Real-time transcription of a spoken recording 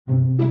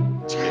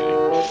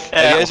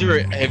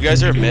you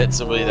guys ever met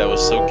somebody that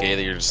was so gay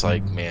that you're just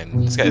like,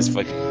 man, this guy's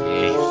fucking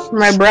gay?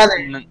 My brother.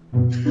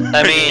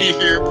 I mean,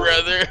 your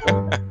brother.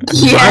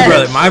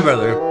 Yes. My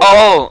brother.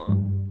 oh,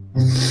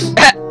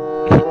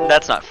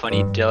 that's not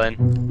funny,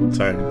 Dylan.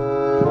 Sorry.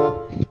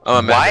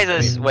 Why is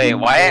this? Wait,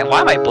 why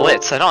am I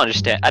Blitz? I don't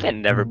understand. I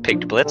didn't never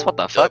picked Blitz. What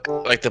the fuck?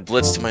 Like the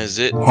blitz to my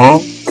zit.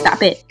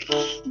 Stop it.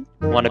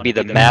 Want to be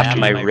the map to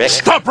my Rick?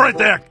 Stop right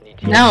there!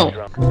 No.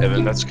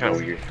 Evan, that's kind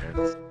of weird.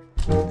 Man.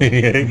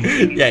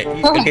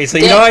 Yeah. Okay. So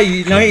you know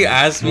how you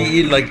asked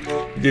me like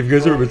if you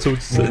guys ever been so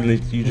and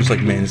like, you just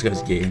like, man, this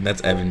guy's gay.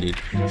 That's Evan, dude.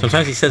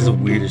 Sometimes he says the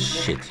weirdest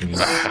shit to me.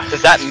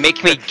 Does that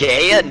make me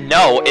gay?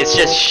 No, it's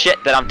just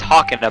shit that I'm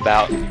talking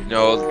about.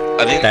 No,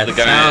 I think That the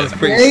guy. sounds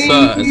pretty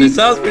sus. It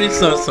sounds pretty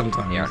sus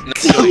sometimes. Yeah.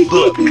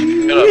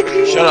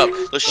 Shut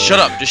up! Shut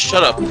up! Just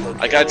shut up!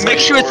 I got. Make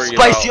sure it's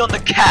spicy on the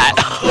cat.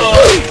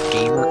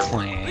 Gamer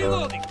clan.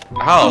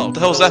 How? What the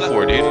hell was that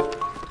for, dude?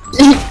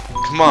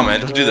 Come on, man!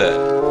 Don't do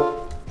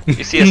that.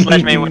 You see, a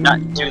sledgeman would not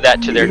do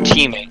that to their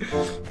teammate.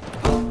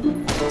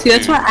 See,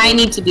 that's why I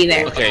need to be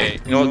there. Okay,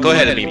 you know what? Go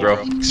ahead of me,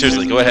 bro.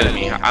 Seriously, go ahead of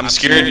me. I'm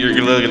scared you're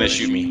literally gonna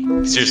shoot me.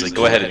 Seriously,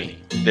 go ahead of me.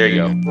 There you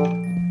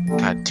go.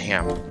 God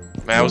damn.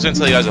 Man, I was gonna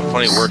tell you guys a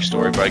funny work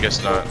story, but I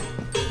guess not.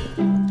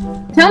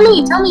 Tell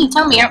me.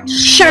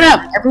 Shut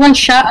up. Everyone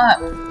shut up.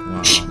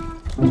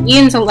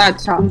 Ian's allowed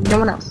to talk. No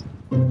one else.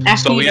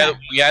 After So you.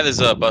 we had this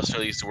buster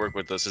that used to work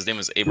with us. His name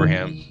was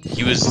Abraham.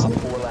 He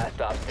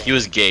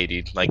was gay,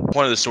 dude. Like,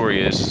 one of the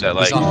story is that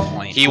like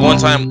he one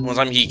time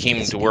he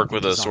came to work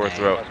with a sore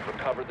throat.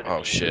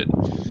 Oh shit.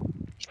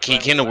 He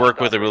came to work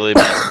with a really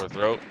bad sore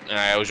throat, and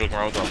I was joking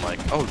around with him like,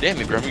 oh damn,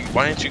 Abraham,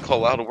 why didn't you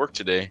call out to work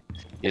today?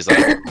 He's like,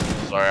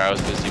 sorry, I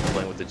was busy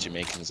playing with the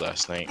Jamaicans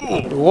last night.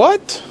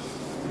 What?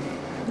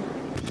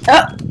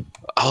 I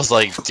was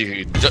like,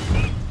 dude,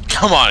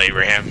 come on,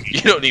 Abraham.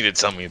 You don't need to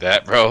tell me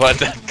that, bro. What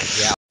the?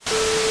 Yeah.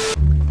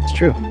 It's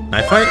true.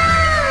 Knife fight?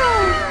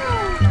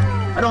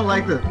 I don't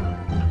like this.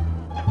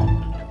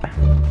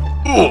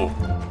 Oh!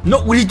 No,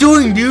 what are you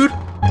doing, dude?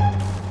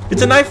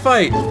 It's a knife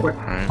fight.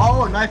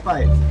 Oh, knife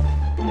fight.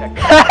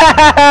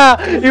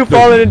 You've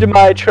fallen into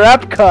my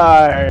trap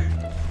car.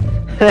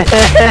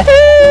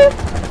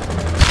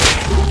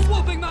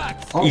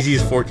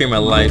 Easiest 4K of my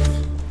life.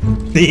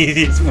 The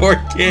easiest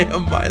 4K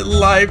of my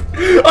life.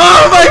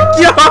 Oh my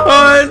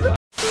god!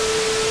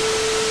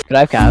 Good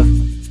I've Cav.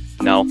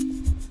 No.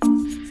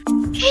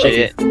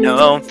 Shit,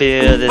 don't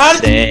feel the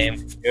same.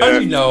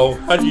 How'd you know?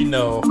 How'd you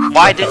know?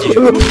 Why did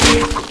you?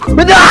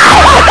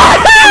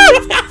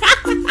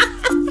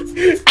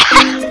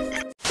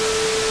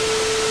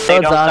 They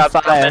don't on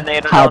stop fire. coming, they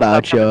don't How stop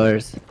about coming.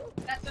 yours?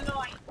 That's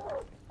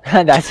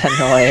annoying. That's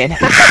annoying.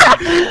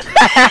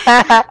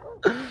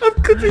 I'm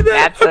cooking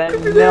that. That's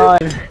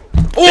annoying.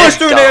 Oh, it's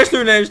through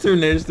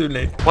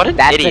nade. What an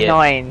That's idiot.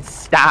 annoying.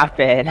 Stop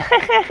it.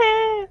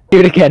 Do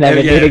it again,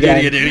 Evan. Do it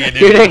again. Do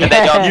it And they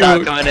don't again.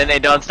 stop coming, and they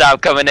don't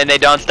stop coming, and they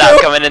don't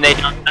stop coming, and they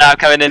don't stop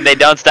coming, and they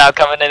don't stop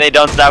coming, and they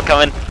don't stop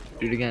coming.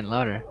 Do it again,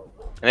 louder.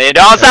 And they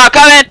don't stop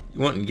coming!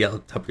 You want to yell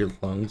at the top of your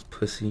lungs,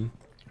 pussy?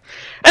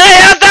 And they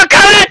don't stop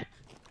coming!